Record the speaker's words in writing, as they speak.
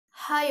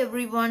Hi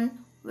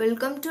everyone,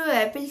 welcome to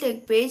Apple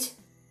Tech page.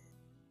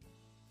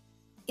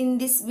 In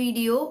this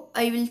video,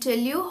 I will tell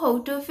you how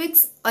to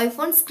fix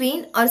iPhone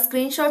screen or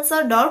screenshots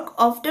are dark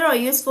after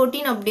iOS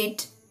 14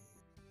 update.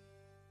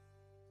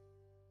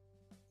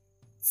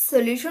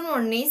 Solution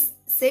 1 is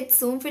set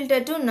zoom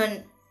filter to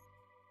none.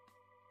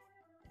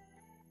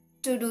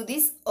 To do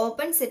this,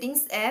 open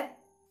Settings app.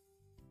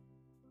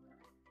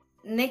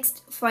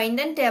 Next, find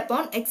and tap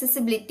on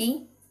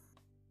Accessibility.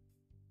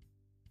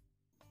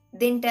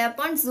 Then tap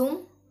on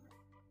Zoom.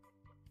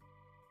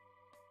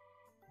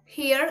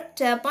 Here,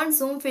 tap on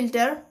Zoom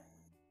filter.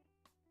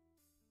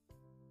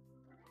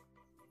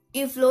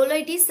 If low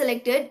light is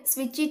selected,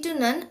 switch it to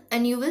none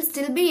and you will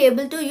still be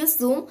able to use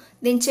zoom.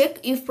 Then check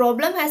if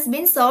problem has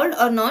been solved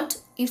or not.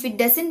 If it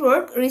doesn't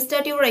work,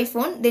 restart your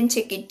iPhone, then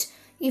check it.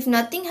 If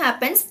nothing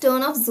happens,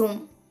 turn off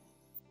zoom.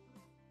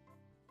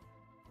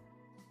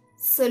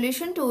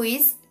 Solution 2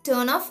 is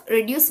turn off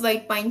reduce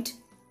white point.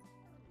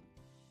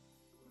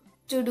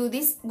 To do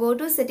this, go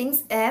to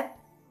Settings app.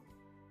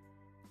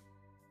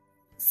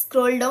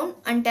 Scroll down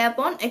and tap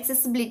on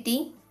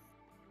Accessibility.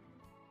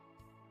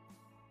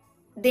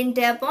 Then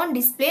tap on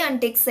Display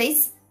and Text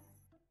Size.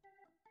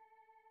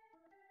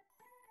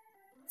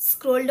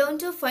 Scroll down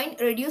to find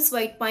Reduce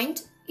White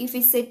Point. If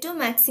it's set to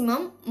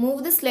maximum,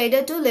 move the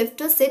slider to left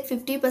to set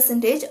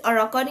 50% or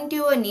according to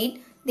your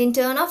need, then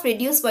turn off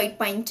Reduce White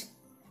Point.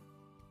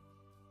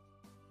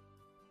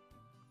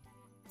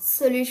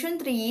 Solution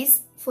 3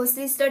 is first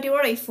restart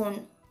your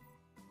iPhone.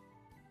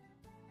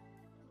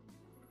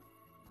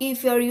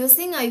 If you are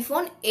using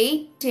iPhone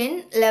 8,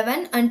 10,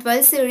 11 and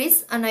 12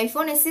 series and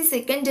iPhone SE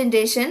second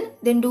generation,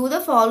 then do the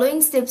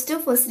following steps to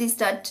first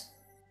restart.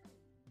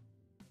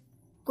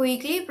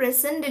 Quickly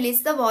press and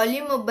release the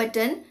volume up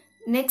button.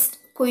 Next,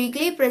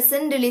 quickly press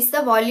and release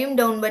the volume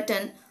down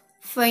button.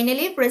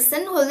 Finally, press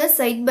and hold the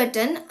side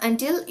button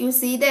until you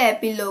see the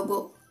Apple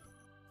logo.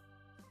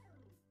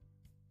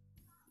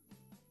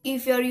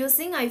 If you are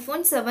using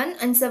iPhone 7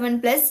 and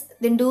 7 Plus,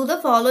 then do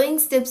the following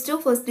steps to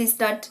first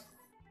restart.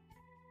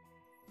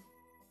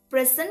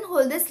 Press and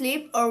hold the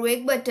sleep or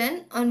wake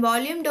button and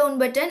volume down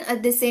button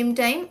at the same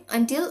time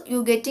until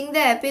you getting the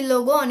Apple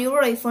logo on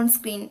your iPhone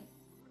screen.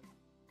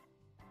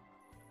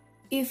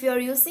 If you are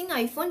using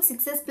iPhone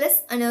 6s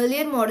Plus and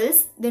earlier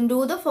models, then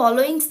do the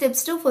following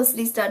steps to first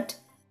restart.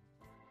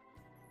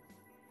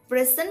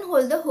 Press and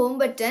hold the home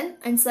button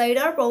and side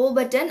or power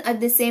button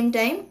at the same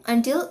time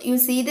until you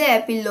see the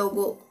Apple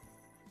logo.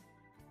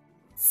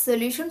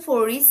 Solution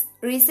 4 is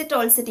reset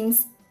all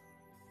settings.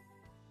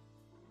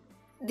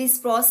 This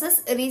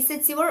process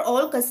resets your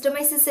all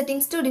customized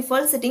settings to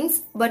default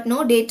settings, but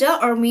no data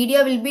or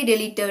media will be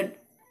deleted.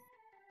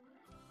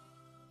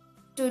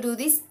 To do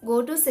this,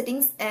 go to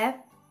Settings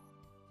app.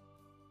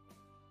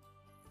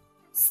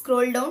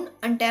 Scroll down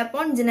and tap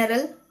on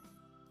General.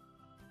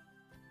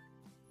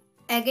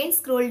 Again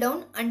scroll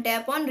down and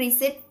tap on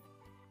Reset.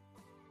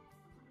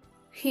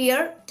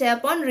 Here,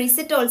 tap on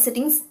Reset all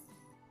settings.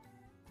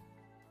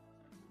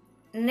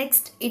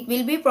 Next, it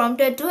will be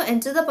prompted to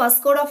enter the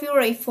passcode of your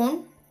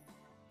iPhone.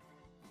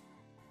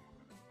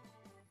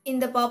 In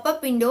the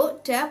pop-up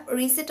window, tap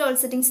Reset all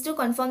settings to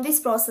confirm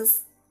this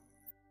process.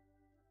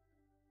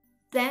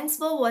 Thanks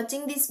for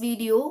watching this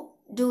video.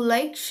 Do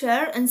like,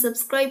 share and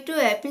subscribe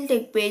to Apple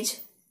Tech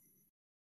page.